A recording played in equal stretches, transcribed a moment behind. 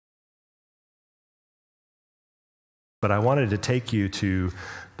But I wanted to take you to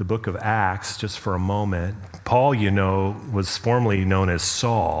the book of Acts just for a moment. Paul, was formerly known as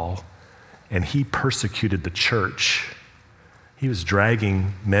Saul, and he persecuted the church. He was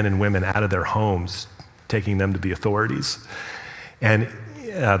dragging men and women out of their homes, taking them to the authorities. And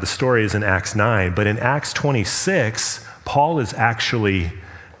the story is in Acts 9, but in Acts 26, Paul is actually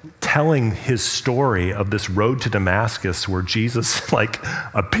telling his story of this road to Damascus where Jesus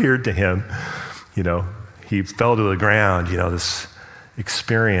appeared to him. He fell to the ground, this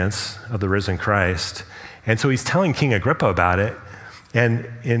experience of the risen Christ. And so he's telling King Agrippa about it. And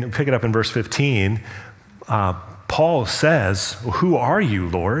pick it up in verse 15, Paul says, "Who are you,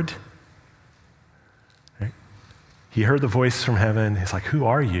 Lord?" Right? He heard the voice from heaven. He's like, "Who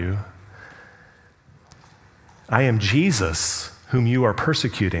are you?" "I am Jesus, whom you are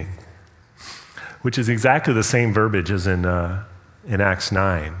persecuting," which is exactly the same verbiage as in Acts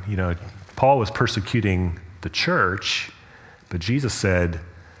 9. Paul was persecuting the church, but Jesus said,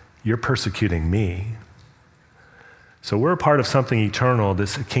 "You're persecuting me." So we're a part of something eternal,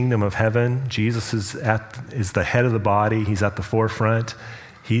 this kingdom of heaven. Jesus is the head of the body. He's at the forefront.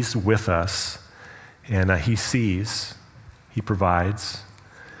 He's with us, and he sees, he provides.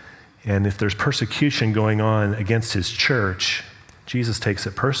 And if there's persecution going on against his church, Jesus takes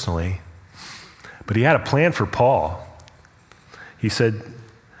it personally. But he had a plan for Paul. He said,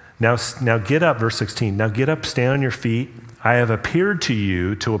 now get up, verse 16, "Now get up, stand on your feet. I have appeared to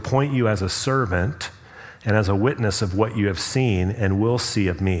you to appoint you as a servant and as a witness of what you have seen and will see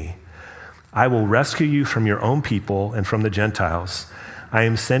of me. I will rescue you from your own people and from the Gentiles. I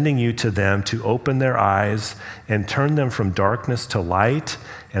am sending you to them to open their eyes and turn them from darkness to light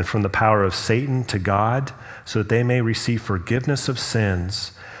and from the power of Satan to God, so that they may receive forgiveness of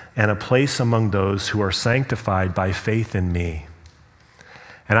sins and a place among those who are sanctified by faith in me."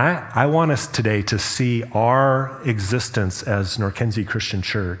 And I want us today to see our existence as Norkenzie Christian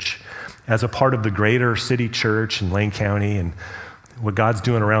Church as a part of the greater city church in Lane County and what God's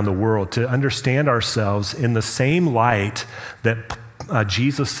doing around the world, to understand ourselves in the same light that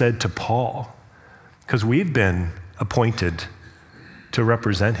Jesus said to Paul, because we've been appointed to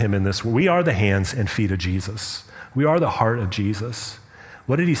represent him in this. We are the hands and feet of Jesus. We are the heart of Jesus.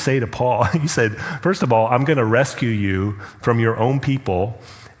 What did he say to Paul? He said, first of all, "I'm going to rescue you from your own people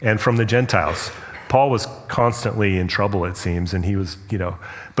and from the Gentiles." Paul was constantly in trouble, it seems, and he was,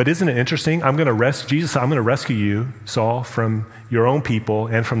 but isn't it interesting? Jesus said, "I'm going to rescue you, Saul, from your own people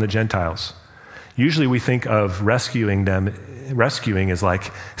and from the Gentiles." Usually we think of rescuing as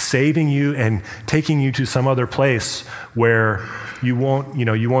like saving you and taking you to some other place where you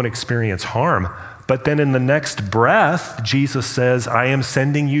won't experience harm. But then in the next breath, Jesus says, "I am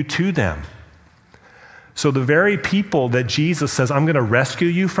sending you to them." So the very people that Jesus says, "I'm going to rescue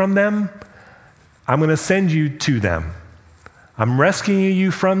you from them," I'm going to send you to them. I'm rescuing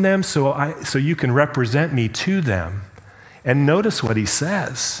you from them so you can represent me to them. And notice what he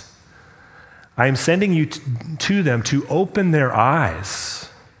says. "I am sending you to them to open their eyes."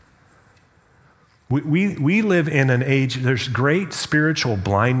 We live in an age, there's great spiritual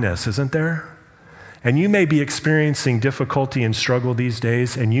blindness, isn't there? And you may be experiencing difficulty and struggle these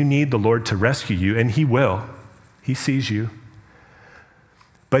days, and you need the Lord to rescue you, and he will. He sees you.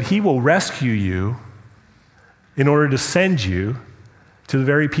 But he will rescue you in order to send you to the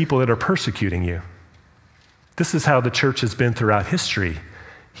very people that are persecuting you. This is how the church has been throughout history.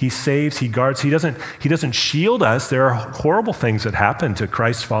 He saves, he guards, he doesn't shield us. There are horrible things that happen to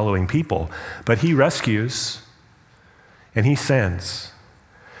Christ-following people, but he rescues and he sends.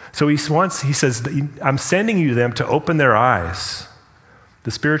 So he says, "I'm sending you them to open their eyes."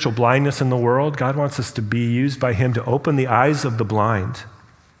 The spiritual blindness in the world, God wants us to be used by him to open the eyes of the blind.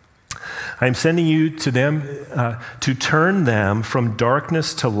 "I'm sending you to them to turn them from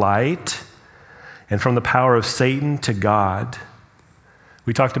darkness to light and from the power of Satan to God."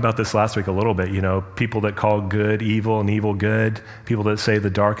 We talked about this last week a little bit, people that call good evil and evil good, people that say the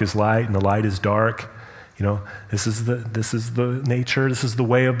dark is light and the light is dark. This is the nature, this is the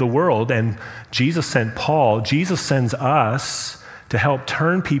way of the world. And Jesus sent Paul, Jesus sends us to help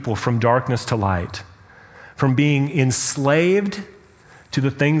turn people from darkness to light, from being enslaved to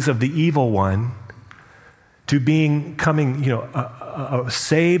the things of the evil one, to becoming, a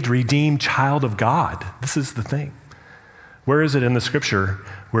saved, redeemed child of God. This is the thing. Where is it in the scripture?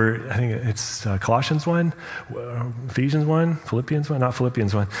 Where I think it's Colossians 1, Ephesians 1, Philippians 1, not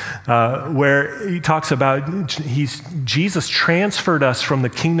Philippians 1, where he talks about Jesus transferred us from the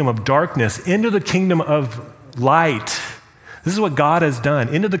kingdom of darkness into the kingdom of light. This is what God has done,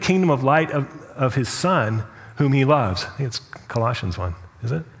 into the kingdom of light of his Son, whom he loves. I think it's Colossians 1,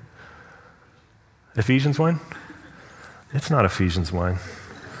 is it? Ephesians 1? It's not Ephesians 1.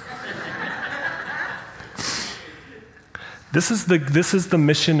 This is the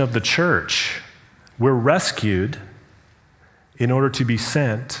mission of the church. We're rescued in order to be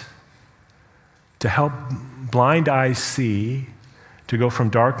sent to help blind eyes see, to go from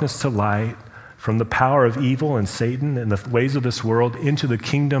darkness to light, from the power of evil and Satan and the ways of this world into the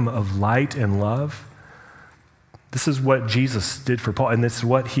kingdom of light and love. This is what Jesus did for Paul, and this is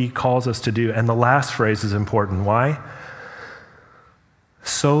what he calls us to do. And the last phrase is important. Why?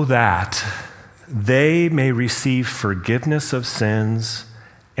 So that they may receive forgiveness of sins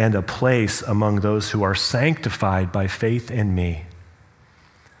and a place among those who are sanctified by faith in me.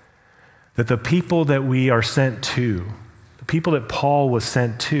 That the people that we are sent to, the people that Paul was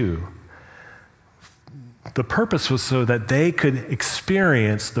sent to, the purpose was so that they could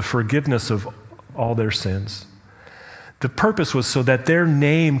experience the forgiveness of all their sins. The purpose was so that their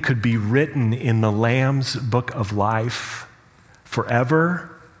name could be written in the Lamb's book of life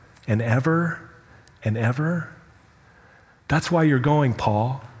forever and ever and ever. That's why you're going,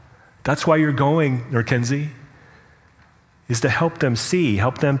 Paul. That's why you're going, Norkenzie, is to help them see,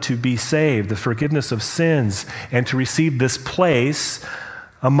 help them to be saved, the forgiveness of sins, and to receive this place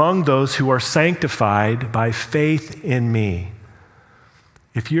among those who are sanctified by faith in me.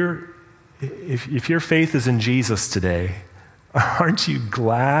 If your faith is in Jesus today, aren't you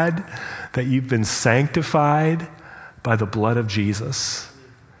glad that you've been sanctified by the blood of Jesus?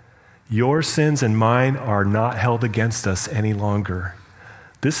 Your sins and mine are not held against us any longer.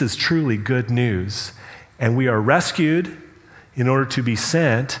 This is truly good news. And we are rescued in order to be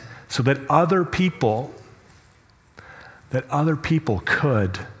sent so that other people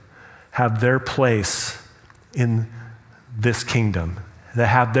could have their place in this kingdom, that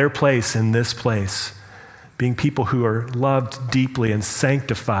have their place in this place, being people who are loved deeply and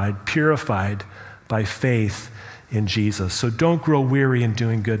sanctified, purified by faith in Jesus. So don't grow weary in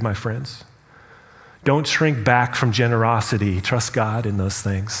doing good, my friends. Don't shrink back from generosity. Trust God in those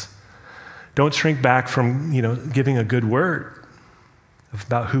things. Don't shrink back from, giving a good word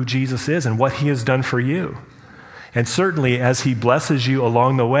about who Jesus is and what he has done for you. And certainly as he blesses you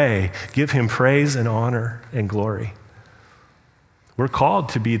along the way, give him praise and honor and glory. We're called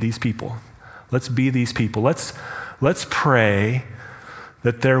to be these people. Let's be these people. Let's pray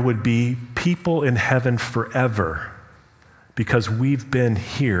that there would be people in heaven forever because we've been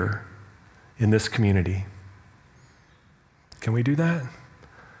here in this community. Can we do that?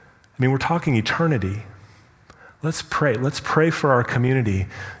 We're talking eternity. Let's pray. Let's pray for our community.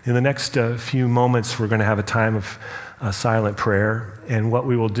 In the next few moments, we're going to have a time of silent prayer. And what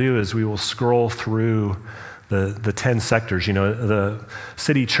we will do is we will scroll through the 10 sectors. The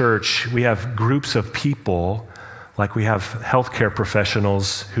city church, we have groups of people, like we have healthcare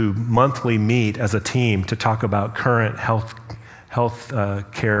professionals who monthly meet as a team to talk about current health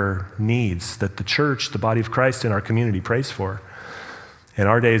care needs that the church, the body of Christ in our community prays for. And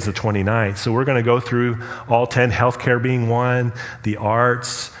our day is the 29th. So we're going to go through all 10, healthcare being one, the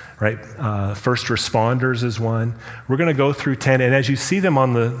arts, right? First responders is one. We're going to go through 10. And as you see them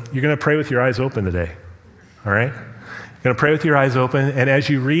you're going to pray with your eyes open today. All right? You're going to pray with your eyes open. And as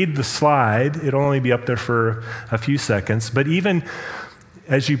you read the slide, it'll only be up there for a few seconds. But even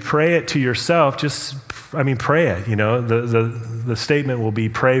as you pray it to yourself, pray it. The statement will be,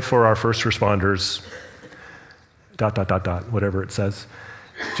 pray for our first responders, ... whatever it says.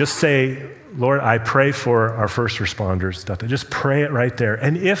 Just say, Lord, I pray for our first responders. ... Just pray it right there.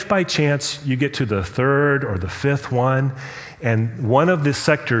 And if by chance you get to the third or the fifth one, and one of the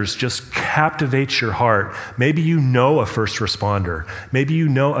sectors just captivates your heart, maybe you know a first responder, maybe you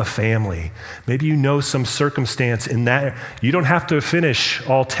know a family, maybe you know some circumstance in that, you don't have to finish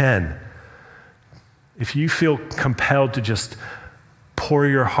all 10. If you feel compelled to just pour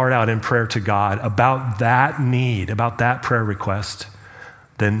your heart out in prayer to God about that need, about that prayer request,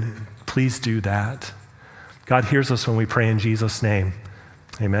 then please do that. God hears us when we pray in Jesus' name.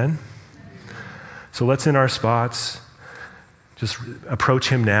 Amen? So let's, in our spots, just approach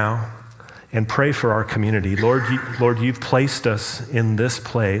him now and pray for our community. Lord, you've placed us in this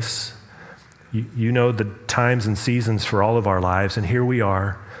place. You know the times and seasons for all of our lives, and here we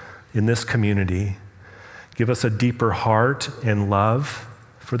are in this community. Give us a deeper heart and love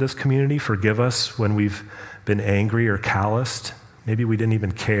for this community. Forgive us when we've been angry or calloused. Maybe we didn't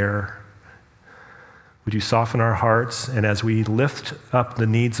even care. Would you soften our hearts? And as we lift up the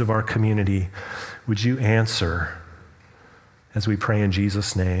needs of our community, would you answer as we pray in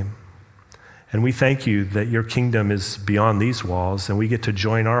Jesus' name? And we thank you that your kingdom is beyond these walls, and we get to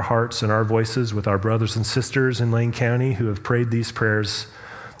join our hearts and our voices with our brothers and sisters in Lane County who have prayed these prayers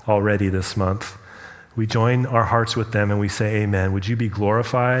already this month. We join our hearts with them and we say amen. Would you be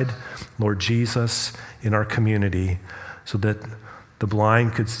glorified, Lord Jesus, in our community so that the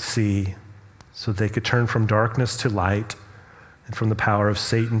blind could see, so they could turn from darkness to light and from the power of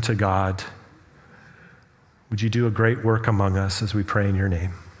Satan to God. Would you do a great work among us as we pray in your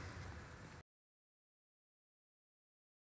name?